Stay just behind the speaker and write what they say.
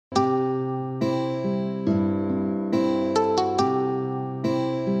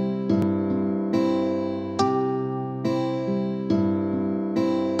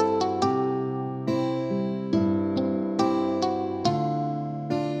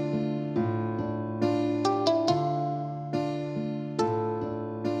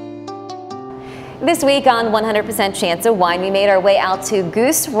This week on 100% Chance of Wine, we made our way out to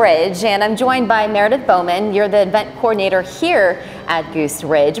Goose Ridge, and I'm joined by Meredith Bowman. You're the event coordinator here at Goose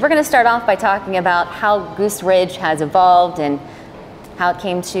Ridge. We're going to start off by talking about how Goose Ridge has evolved and how it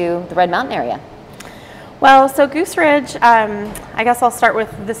came to the Red Mountain area. Well, so Goose Ridge, I guess I'll start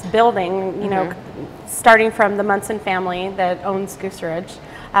with this building, you know, starting from the Munson family that owns Goose Ridge.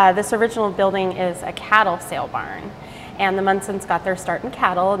 This original building is a cattle sale barn. And the Munsons got their start in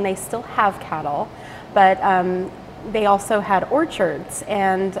cattle, and they still have cattle, but they also had orchards.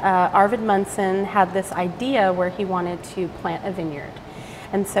 And Arvid Munson had this idea where he wanted to plant a vineyard.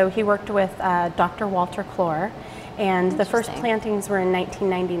 And so he worked with Dr. Walter Clore, and the first plantings were in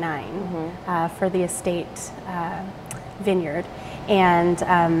 1999 for the estate vineyard. And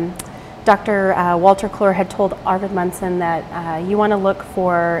Dr. Walter Clore had told Arvid Munson that you want to look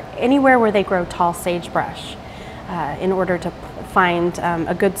for anywhere where they grow tall sagebrush. In order to find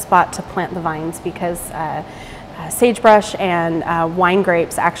a good spot to plant the vines, because sagebrush and wine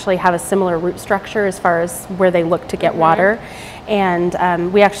grapes actually have a similar root structure as far as where they look to get water.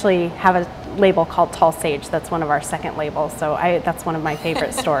 And we actually have a label called Tall Sage. That's one of our second labels, so that's one of my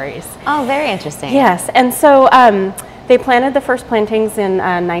favorite stories. Oh, very interesting. Yes, and so they planted the first plantings in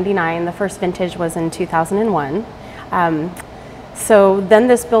 '99. The first vintage was in 2001. So then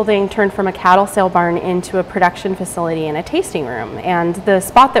this building turned from a cattle sale barn into a production facility and a tasting room. And the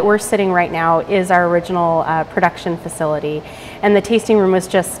spot that we're sitting right now is our original production facility. And the tasting room was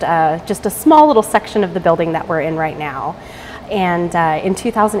just a small little section of the building that we're in right now. And in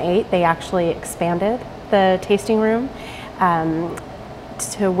 2008, they actually expanded the tasting room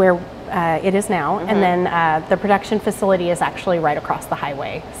to where it is now. And then the production facility is actually right across the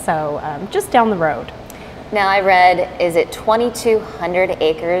highway. So just down the road. Now I read, is it 2,200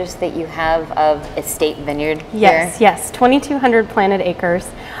 acres that you have of estate vineyard here? Yes, 2,200 planted acres.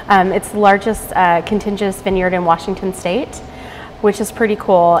 It's the largest contiguous vineyard in Washington State, which is pretty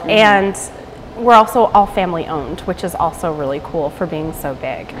cool. And we're also all family owned, which is also really cool for being so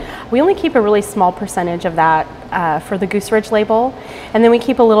big. We only keep a really small percentage of that for the Goose Ridge label, and then we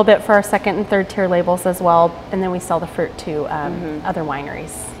keep a little bit for our second and third tier labels as well, and then we sell the fruit to other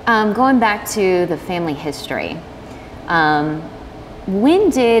wineries. Going back to the family history, when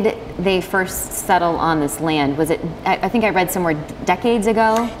did they first settle on this land? Was it, I think I read somewhere decades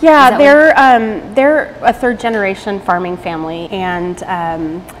ago? Yeah, they're a third generation farming family, and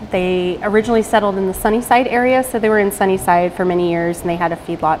they originally settled in the Sunnyside area, so they were in Sunnyside for many years, and they had a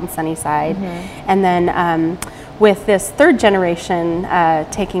feedlot in Sunnyside. And then with this third generation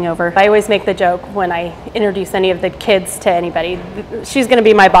taking over, I always make the joke when I introduce any of the kids to anybody, she's going to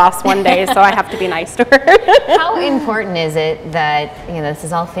be my boss one day, so I have to be nice to her. How important is it that, you know, this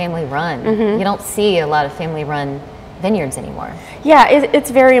is all family run? You don't see a lot of family run vineyards anymore. Yeah,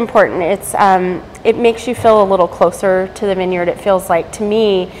 it's very important. It makes you feel a little closer to the vineyard. It feels like, to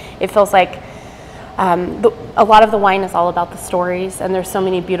me, it feels like a lot of the wine is all about the stories, and there's so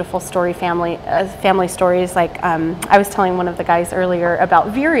many beautiful family stories. Like I was telling one of the guys earlier about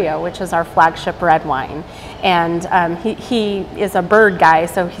Vireo, which is our flagship red wine, and he is a bird guy,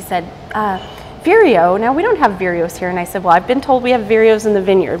 so he said, Vireo, now we don't have Vireos here. And I said, well, I've been told we have Vireos in the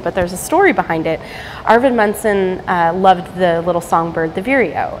vineyard, but there's a story behind it. Arvid Munson loved the little songbird, the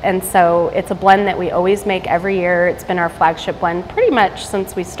Vireo. And so it's a blend that we always make every year. It's been our flagship blend pretty much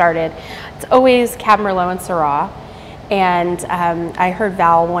since we started. It's always Cab Merlot and Syrah. And I heard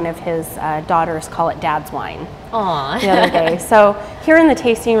Val, one of his daughters, call it Dad's wine. Aww. The other day. So here in the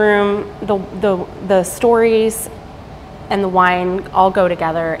tasting room, the stories and the wine all go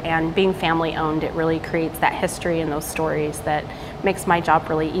together, and being family owned, it really creates that history and those stories that makes my job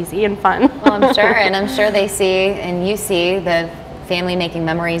really easy and fun. Well, I'm sure, and I'm sure they see, and you see, the family making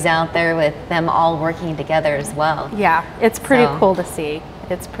memories out there with them all working together as well. Yeah, it's pretty cool to see.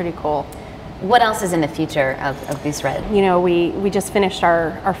 It's pretty cool. What else is in the future of Goose Red? You know, we just finished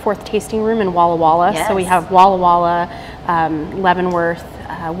our fourth tasting room in Walla Walla. Yes. So we have Walla Walla, Leavenworth,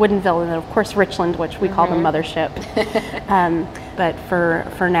 Woodinville, and of course Richland, which we call the mothership. But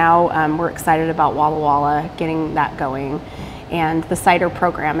for now, we're excited about Walla Walla, getting that going. And the cider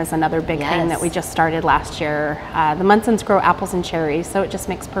program is another big thing that we just started last year. The Munsons grow apples and cherries, so it just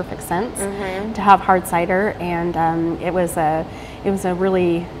makes perfect sense to have hard cider. And it was a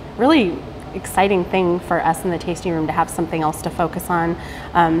really exciting thing for us in the tasting room to have something else to focus on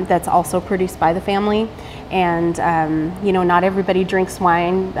that's also produced by the family. And you know, not everybody drinks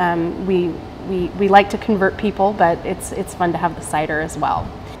wine. We like to convert people, but it's fun to have the cider as well.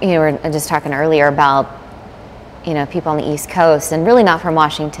 You know, we were just talking earlier about, you know, people on the East Coast and really not from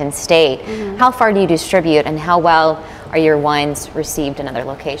Washington State. How far do you distribute, and how well are your wines received in other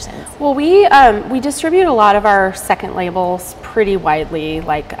locations? Well, we distribute a lot of our second labels pretty widely,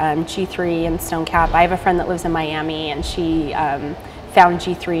 like G3 and Stone Cap. I have a friend that lives in Miami, and she found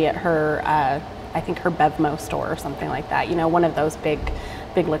G3 at her, I think her Bevmo store or something like that. You know, one of those big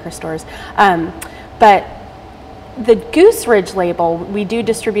liquor stores. But the Goose Ridge label, we do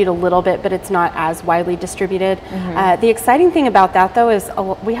distribute a little bit, but it's not as widely distributed. The exciting thing about that, though, is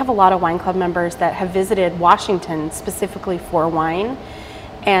we have a lot of wine club members that have visited Washington specifically for wine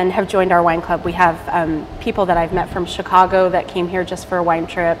and have joined our wine club. We have people that I've met from Chicago that came here just for a wine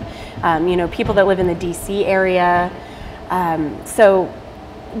trip, you know, people that live in the DC area. So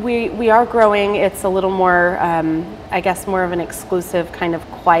we are growing. It's a little more, I guess, more of an exclusive kind of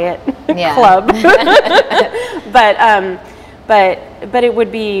quiet club. But it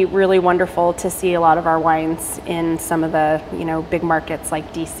would be really wonderful to see a lot of our wines in some of the, you know, big markets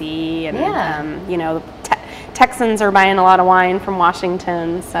like DC and you know, Texans are buying a lot of wine from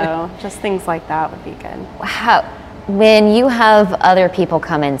Washington, so just things like that would be good. When you have other people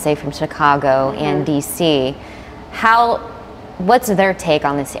come in, say from Chicago and DC, what's their take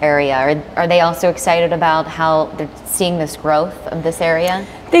on this area? Are they also excited about how they're seeing this growth of this area?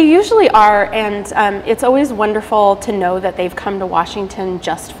 They usually are, and it's always wonderful to know that they've come to Washington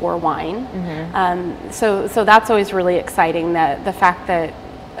just for wine. So that's always really exciting, that the fact that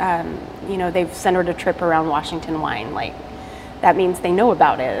you know, they've centered a trip around Washington wine, like that means they know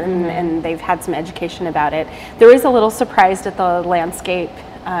about it, and they've had some education about it. They're always a little surprised at the landscape.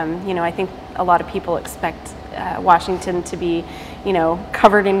 You know, I think a lot of people expect Washington to be, you know,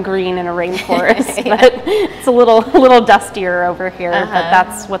 covered in green in a rainforest, but it's a little dustier over here, but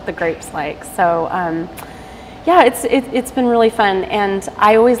that's what the grapes like. So yeah, it's been really fun, and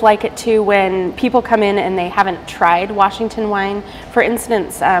I always like it too when people come in and they haven't tried Washington wine. For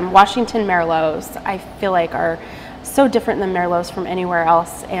instance, Washington Merlots, I feel like are so different than Merlots from anywhere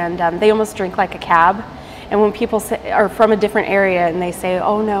else, and they almost drink like a cab. And when people are from a different area and they say,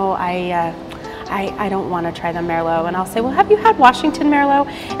 "Oh no, I don't want to try the Merlot," and I'll say, "Well, have you had Washington Merlot?"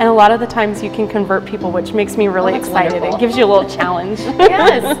 And a lot of the times you can convert people, which makes me really excited. Wonderful. It gives you a little challenge.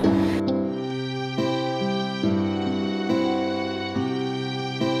 Yes.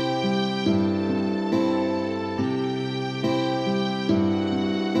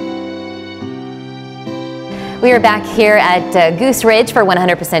 We are back here at Goose Ridge for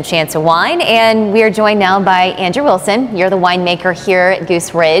 100% Chance of Wine, and we are joined now by Andrew Wilson. You're the winemaker here at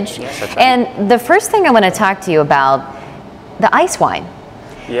Goose Ridge. Yes, that's right. And the first thing I want to talk to you about, the ice wine.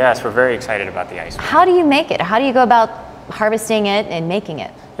 Yes, we're very excited about the ice wine. How do you make it? How do you go about harvesting it and making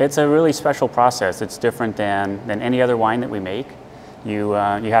it? It's a really special process. It's different than any other wine that we make. You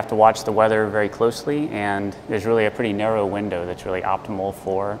have to watch the weather very closely, and there's really a pretty narrow window that's really optimal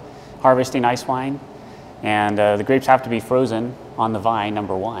for harvesting ice wine. And the grapes have to be frozen on the vine,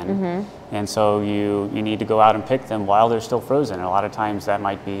 number one. And so you need to go out and pick them while they're still frozen. And a lot of times that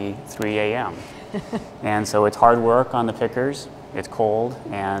might be 3 a.m. And so it's hard work on the pickers. It's cold,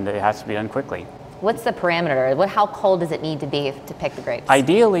 and it has to be done quickly. What's the parameter? How cold does it need to be to pick the grapes?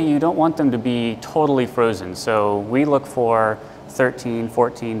 Ideally, you don't want them to be totally frozen. So we look for 13,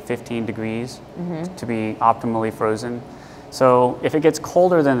 14, 15 degrees to be optimally frozen. So if it gets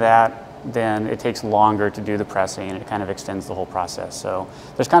colder than that, then it takes longer to do the pressing, and it kind of extends the whole process. So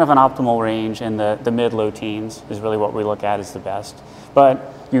there's kind of an optimal range, and the mid-low teens is really what we look at as the best.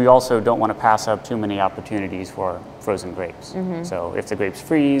 But you also don't want to pass up too many opportunities for frozen grapes. So if the grapes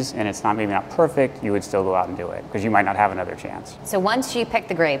freeze and it's maybe not perfect, you would still go out and do it, because you might not have another chance. So once you pick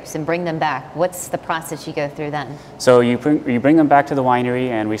the grapes and bring them back, what's the process you go through then? So you bring them back to the winery,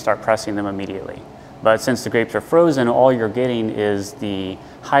 and we start pressing them immediately. But since the grapes are frozen, all you're getting is the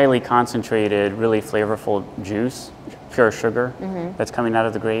highly concentrated, really flavorful juice, pure sugar that's coming out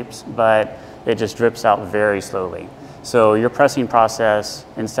of the grapes, but it just drips out very slowly. So your pressing process,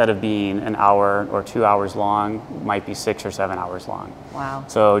 instead of being an hour or 2 hours long, might be 6 or 7 hours long. Wow.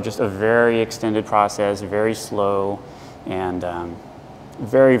 So just a very extended process, very slow, and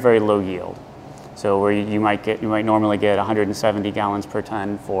very, very low yield. So where you might normally get 170 gallons per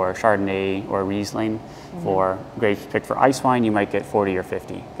ton for Chardonnay or Riesling. For grapes picked for ice wine, you might get 40 or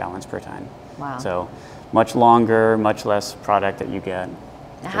 50 gallons per ton. Wow. So much longer, much less product that you get.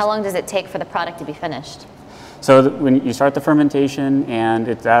 Now, how long does it take for the product to be finished? So when you start the fermentation, and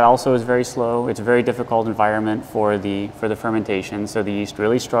that also is very slow. It's a very difficult environment for the fermentation. So the yeast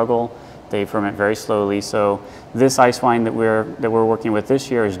really struggle. They ferment very slowly. So this ice wine that we're working with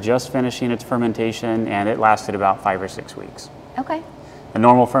this year is just finishing its fermentation, and it lasted about 5 or 6 weeks. Okay. A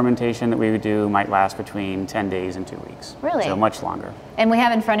normal fermentation that we would do might last between 10 days and 2 weeks. Really? So much longer. And we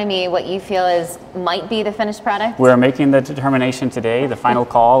have in front of me what you feel might be the finished product? We're making the determination today, the final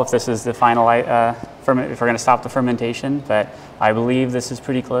call, if this is the final, if we're going to stop the fermentation, but I believe this is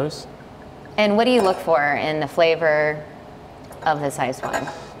pretty close. And what do you look for in the flavor of this ice wine?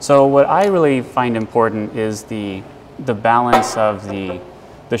 So what I really find important is the balance of the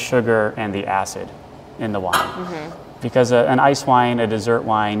sugar and the acid in the wine. Because an ice wine, a dessert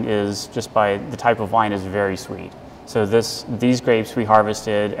wine, is just by the type of wine is very sweet. So these grapes we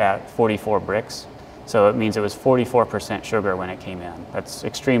harvested at 44 bricks. So it means it was 44% sugar when it came in. That's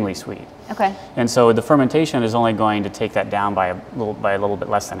extremely sweet. Okay. And so the fermentation is only going to take that down by a little bit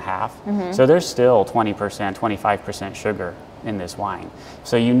less than half. So there's still 20%, 25% sugar in this wine.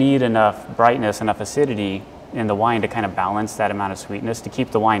 So you need enough brightness, enough acidity in the wine to kind of balance that amount of sweetness to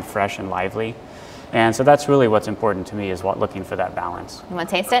keep the wine fresh and lively. And so that's really what's important to me, is looking for that balance. You want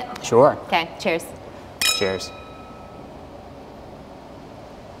to taste it? Sure. Okay, cheers. Cheers.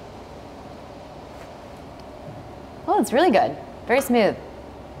 Oh, it's really good. Very smooth.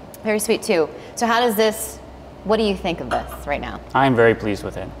 Very sweet too. So what do you think of this right now? I'm very pleased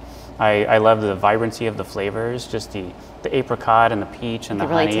with it. I love the vibrancy of the flavors, just the apricot and the peach and the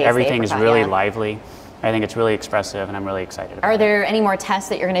really honey. taste Everything the is apricot, really yeah. lively. I think it's really expressive, and I'm really excited about it. Are there any more tests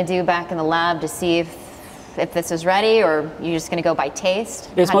that you're going to do back in the lab to see if this is ready, or you're just going to go by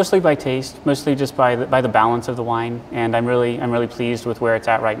taste? It's mostly by taste, mostly just by the balance of the wine, and I'm really pleased with where it's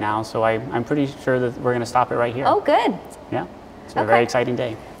at right now. So I'm pretty sure that we're going to stop it right here. Oh, good. Yeah, it's a very exciting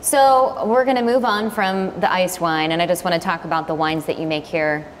day. So we're going to move on from the ice wine, and I just want to talk about the wines that you make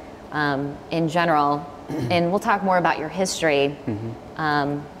here in general, and we'll talk more about your history.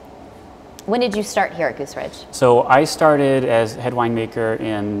 When did you start here at Goose Ridge? So I started as head winemaker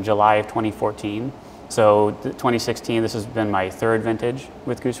in July of 2014. So 2016, this has been my third vintage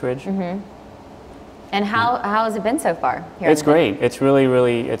with Goose Ridge. And how has it been so far here? It's great. It's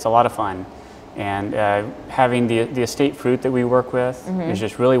really, it's a lot of fun. And having the estate fruit that we work with is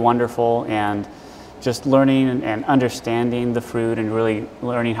just really wonderful, and just learning and understanding the fruit and really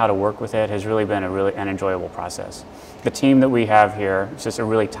learning how to work with it has really been an enjoyable process. The team that we have here is just a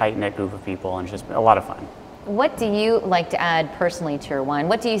really tight-knit group of people, and it's just a lot of fun. What do you like to add personally to your wine?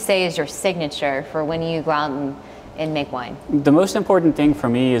 What do you say is your signature for when you go out and make wine? The most important thing for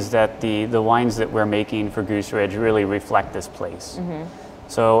me is that the wines that we're making for Goose Ridge really reflect this place.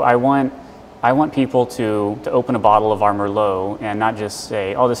 So I want people to open a bottle of our Merlot and not just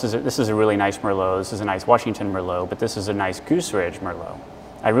say, oh, this is a really nice Merlot, this is a nice Washington Merlot, but this is a nice Goose Ridge Merlot.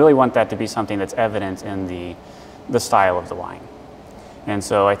 I really want that to be something that's evident in the style of the wine. And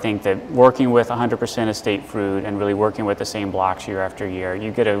so I think that working with 100% estate fruit and really working with the same blocks year after year,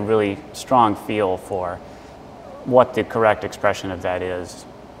 you get a really strong feel for what the correct expression of that is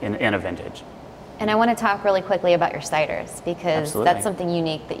in a vintage. And I want to talk really quickly about your ciders, because that's something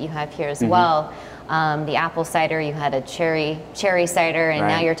unique that you have here as well. The apple cider, you had a cherry cider, and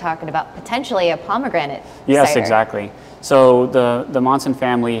now you're talking about potentially a pomegranate cider. Yes, exactly. So the Monson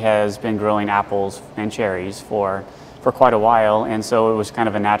family has been growing apples and cherries for quite a while, and so it was kind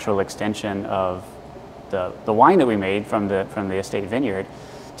of a natural extension of the wine that we made from the estate vineyard,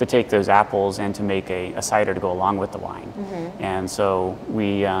 to take those apples and to make a cider to go along with the wine. And so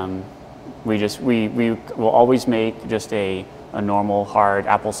we will always make just a normal hard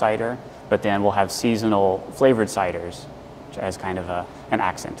apple cider, but then we'll have seasonal flavored ciders as kind of an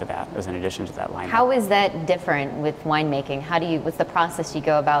accent to that, as an addition to that lineup. How is that different with winemaking? What's the process you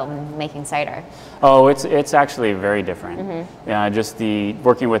go about making cider? Oh, it's actually very different. Just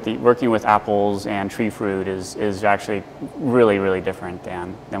working with apples and tree fruit is actually really different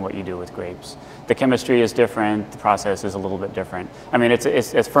than what you do with grapes. The chemistry is different. The process is a little bit different. I mean,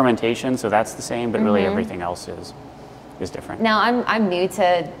 it's fermentation, so that's the same, but really everything else is different. Now, I'm new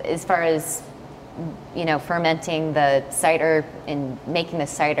to, as far as fermenting the cider and making the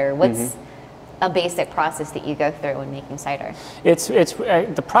cider. What's a basic process that you go through when making cider?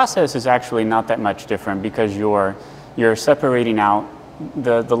 The process is actually not that much different, because you're separating out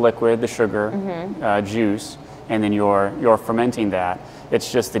the liquid, the sugar, juice, and then you're fermenting that.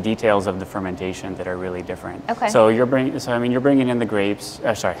 It's just the details of the fermentation that are really different. Okay. So you're bringing in the grapes.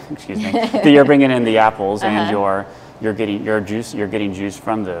 Excuse me. You're bringing in the apples, and you're getting juice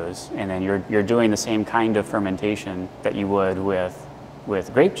from those, and then you're doing the same kind of fermentation that you would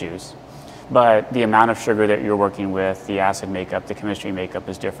with grape juice, but the amount of sugar that you're working with, the acid makeup, the chemistry makeup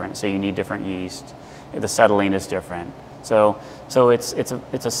is different. So you need different yeast. The settling is different. So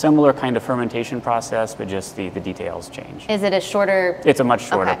it's a similar kind of fermentation process, but just the details change. Is it a shorter? It's a much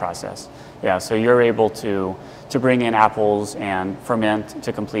shorter process. Yeah, so you're able to bring in apples and ferment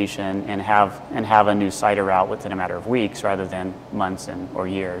to completion and have a new cider out within a matter of weeks rather than months or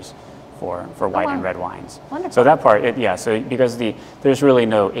years for white and red wines. Wonderful. So that part, so because there's really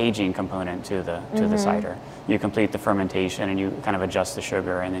no aging component to the cider. You complete the fermentation and you kind of adjust the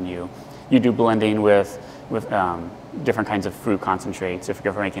sugar, and then you do blending with different kinds of fruit concentrates. If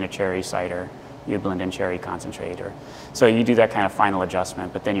you're making a cherry cider, you blend in cherry concentrate, so you do that kind of final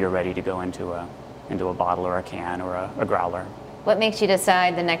adjustment. But then you're ready to go into a bottle or a can or a growler. What makes you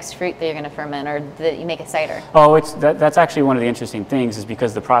decide the next fruit that you're going to ferment, or that you make a cider? Oh, that's actually one of the interesting things, is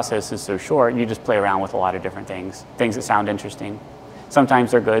because the process is so short. You just play around with a lot of different things that sound interesting. Sometimes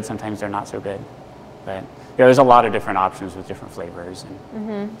they're good, sometimes they're not so good. But there's a lot of different options with different flavors.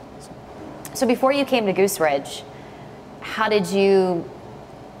 So before you came to Goose Ridge,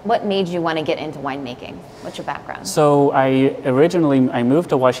 what made you want to get into winemaking? What's your background? So I moved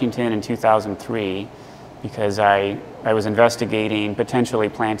to Washington in 2003 because I was investigating potentially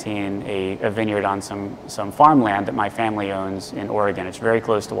planting a vineyard on some farmland that my family owns in Oregon. It's very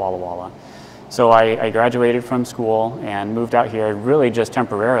close to Walla Walla. So I graduated from school and moved out here really just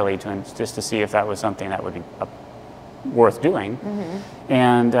temporarily just to see if that was something that would be worth doing.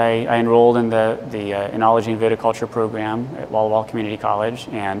 And I enrolled in the Enology and Viticulture program at Walla Walla Community College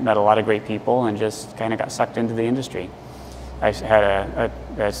and met a lot of great people and just kind of got sucked into the industry. I had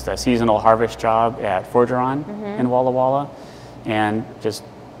a seasonal harvest job at Forgeron in Walla Walla, and just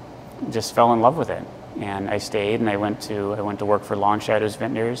fell in love with it. And I stayed, and I went to work for Long Shadows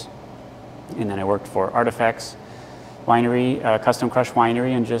Vintners, and then I worked for Artifacts Winery, Custom Crush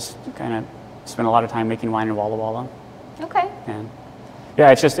Winery, and just kind of spent a lot of time making wine in Walla Walla. Okay. And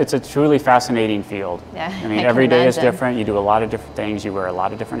yeah, it's a truly fascinating field. Yeah, I mean, every day is different. You do a lot of different things. You wear a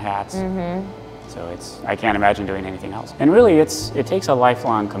lot of different hats. So I can't imagine doing anything else. And really, it takes a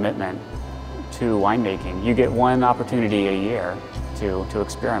lifelong commitment to winemaking. You get one opportunity a year to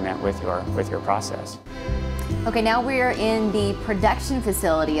experiment with your process. Okay, now we're in the production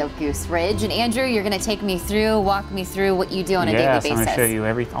facility of Goose Ridge, and Andrew, you're going to walk me through what you do on a daily basis. Yes, I'm going to show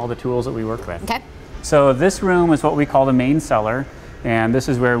you all the tools that we work with. Okay. So this room is what we call the main cellar, and this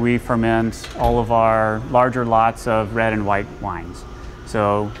is where we ferment all of our larger lots of red and white wines.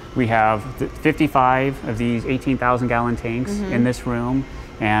 So we have 55 of these 18,000 gallon tanks in this room,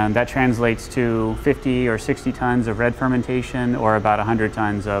 and that translates to 50 or 60 tons of red fermentation or about 100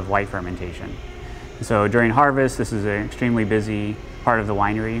 tons of white fermentation. So during harvest, this is an extremely busy part of the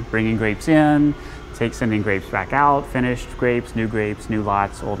winery, bringing grapes in, sending grapes back out, finished grapes, new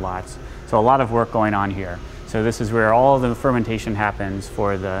lots, old lots. So a lot of work going on here. So this is where all the fermentation happens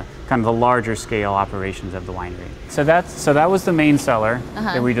for the kind of the larger scale operations of the winery. So that was the main cellar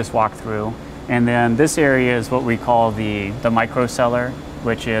that we just walked through. And then this area is what we call the micro cellar,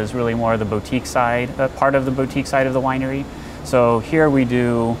 which is really more of the boutique side, part of the boutique side of the winery. So here we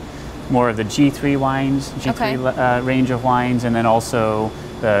do more of the G3 wines, G3 range of wines, and then also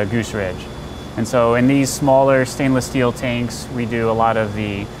the Goose Ridge. And so in these smaller stainless steel tanks, we do a lot of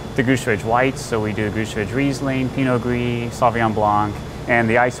the Goose Ridge whites. So we do Goose Ridge Riesling, Pinot Gris, Sauvignon Blanc, and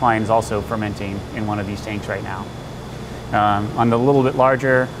the ice wine is also fermenting in one of these tanks right now. On the little bit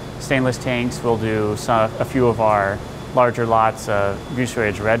larger stainless tanks, we'll do a few of our larger lots of Goose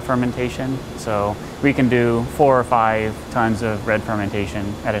Ridge red fermentation. So we can do 4 or 5 tons of red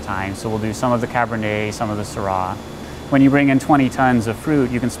fermentation at a time. So we'll do some of the Cabernet, some of the Syrah. When you bring in 20 tons of fruit,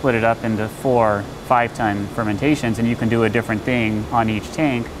 you can split it up into 4 5-ton fermentations, and you can do a different thing on each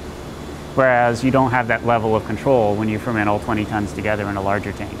tank, whereas you don't have that level of control when you ferment all 20 tons together in a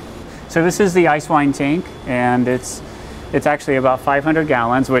larger tank. So this is the ice wine tank, and it's actually about 500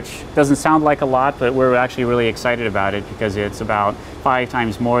 gallons, which doesn't sound like a lot, but we're actually really excited about it because it's about 5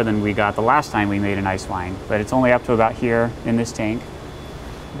 times more than we got the last time we made an ice wine. But it's only up to about here in this tank,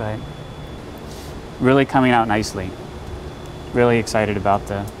 but really coming out nicely. Really excited about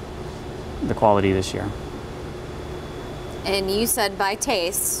the quality this year. And you said by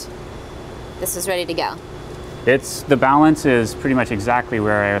taste, this is ready to go. The balance is pretty much exactly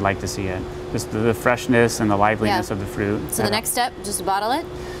where I would like to see it. Just the freshness and the liveliness of the fruit. So the next step, just bottle it?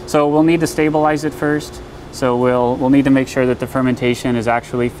 So we'll need to stabilize it first. So we'll need to make sure that the fermentation is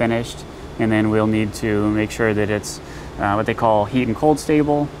actually finished, and then we'll need to make sure that it's what they call heat and cold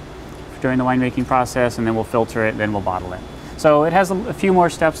stable during the winemaking process, and then we'll filter it, then we'll bottle it. So it has a few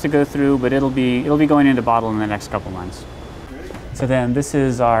more steps to go through, but it'll be going into bottle in the next couple months. So then this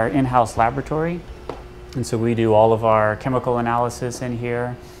is our in-house laboratory, and so we do all of our chemical analysis in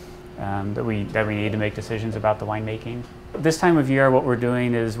here. that we need to make decisions about the winemaking. This time of year, what we're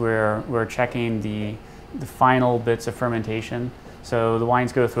doing is we're checking the final bits of fermentation. So the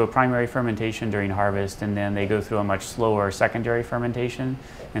wines go through a primary fermentation during harvest, and then they go through a much slower secondary fermentation.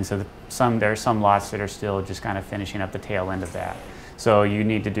 And so there are some lots that are still just kind of finishing up the tail end of that. So you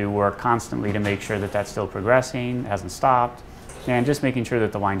need to do work constantly to make sure that that's still progressing, hasn't stopped, and just making sure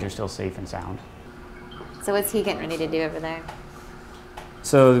that the wines are still safe and sound. So what's he getting ready to do over there?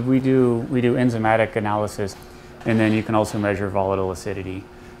 So we do enzymatic analysis, and then you can also measure volatile acidity,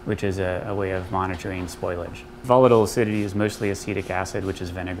 which is a way of monitoring spoilage. Volatile acidity is mostly acetic acid, which is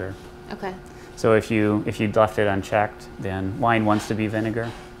vinegar. Okay. So if you left it unchecked, then wine wants to be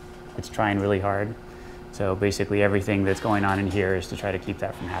vinegar. It's trying really hard. So basically everything that's going on in here is to try to keep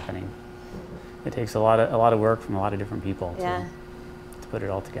that from happening. It takes a lot of work from a lot of different people to put it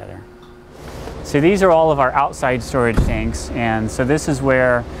all together. So these are all of our outside storage tanks, and so this is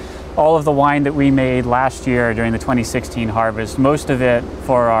where all of the wine that we made last year during the 2016 harvest, most of it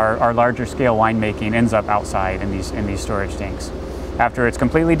for our larger scale winemaking ends up outside in these storage tanks. After it's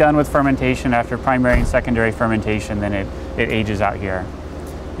completely done with fermentation, after primary and secondary fermentation, then it ages out here.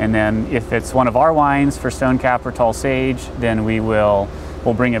 And then if it's one of our wines for Stone Cap or Tall Sage, then we'll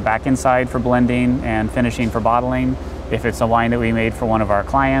bring it back inside for blending and finishing for bottling. If it's a wine that we made for one of our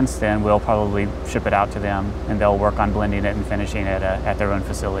clients, then we'll probably ship it out to them, and they'll work on blending it and finishing it at their own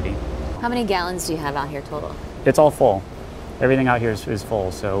facility. How many gallons do you have out here total? It's all full. Everything out here is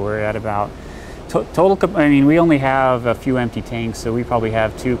full, so we're at about total. I mean, we only have a few empty tanks, so we probably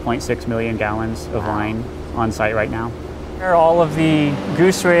have 2.6 million gallons of wine on site right now. All of the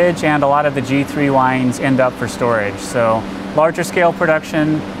Goose Ridge and a lot of the G3 wines end up for storage. So larger scale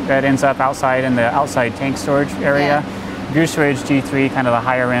production that ends up outside in the outside tank storage area. Yeah. Goose Ridge, G3, kind of the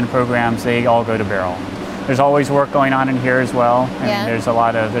higher end programs, they all go to barrel. There's always work going on in here as well. I mean, there's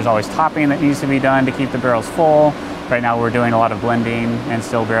always topping that needs to be done to keep the barrels full. Right now we're doing a lot of blending and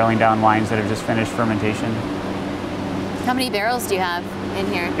still barreling down wines that have just finished fermentation. How many barrels do you have in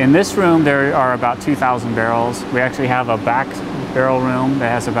here? In this room there are about 2,000 barrels. We actually have a back barrel room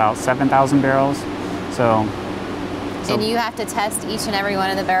that has about 7,000 barrels. So and you have to test each and every one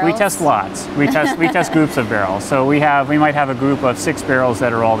of the barrels? We test lots. We test groups of barrels. So we might have a group of 6 barrels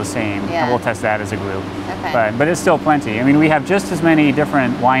that are all the same, and we'll test that as a group. Okay. But it's still plenty. I mean, we have just as many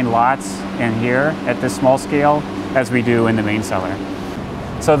different wine lots in here at this small scale as we do in the main cellar.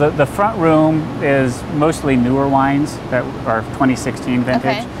 So the front room is mostly newer wines that are 2016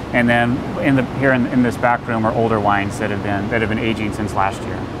 vintage, and then here in this back room are older wines that have been aging since last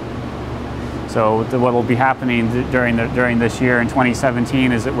year. So what will be happening during this year in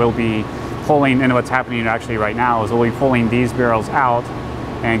 2017 is that we'll be pulling, and what's happening actually right now is we'll be pulling these barrels out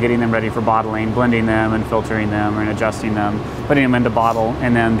and getting them ready for bottling, blending them and filtering them and adjusting them, putting them into bottle,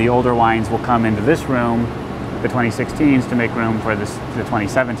 and then the older wines will come into this room, the 2016s, to make room for the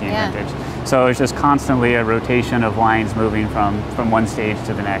 2017 vintage. So it's just constantly a rotation of wines moving from one stage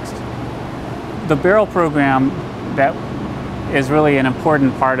to the next. The barrel program that is really an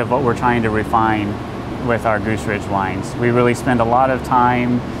important part of what we're trying to refine with our Goose Ridge wines. We really spend a lot of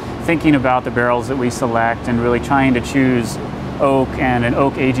time thinking about the barrels that we select and really trying to choose oak and an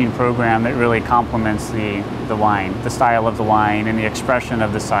oak aging program that really complements the wine, the style of the wine and the expression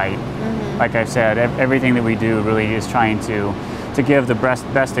of the site. Like I said, everything that we do really is trying to give the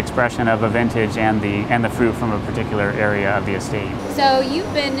best expression of a vintage and the fruit from a particular area of the estate. So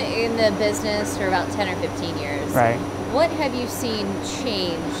you've been in the business for about 10 or 15 years. Right. What have you seen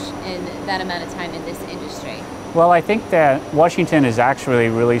change in that amount of time in this industry? Well, I think that Washington is actually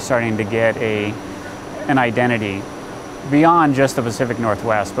really starting to get an identity beyond just the Pacific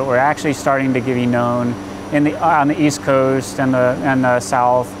Northwest, but we're actually starting to be known on the East Coast and the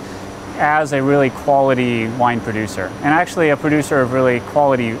South as a really quality wine producer, and actually a producer of really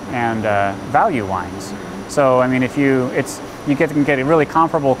quality and value wines. So I mean, you can get a really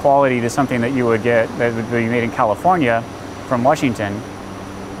comparable quality to something that you would get that would be made in California from Washington,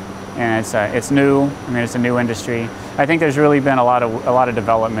 and it's new. I mean, it's a new industry. I think there's really been a lot of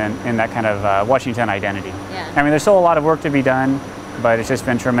development in that kind of Washington identity. Yeah. I mean, there's still a lot of work to be done, but it's just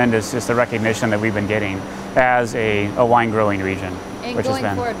been tremendous, just the recognition that we've been getting as a wine growing region. And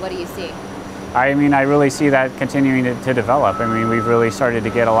going forward, what do you see? I mean, I really see that continuing to develop. I mean, we've really started to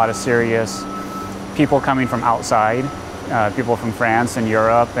get a lot of serious people coming from outside, people from France and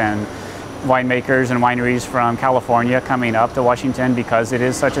Europe, and winemakers and wineries from California coming up to Washington because it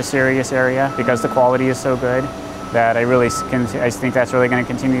is such a serious area, because the quality is so good, that I think that's really going to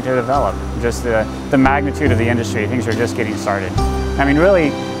continue to develop. Just the magnitude of the industry, things are just getting started. I mean,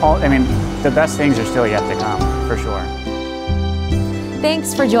 really, the best things are still yet to come, for sure.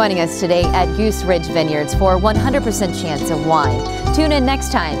 Thanks for joining us today at Goose Ridge Vineyards for 100% Chance of Wine. Tune in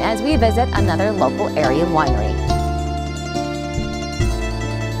next time as we visit another local area winery.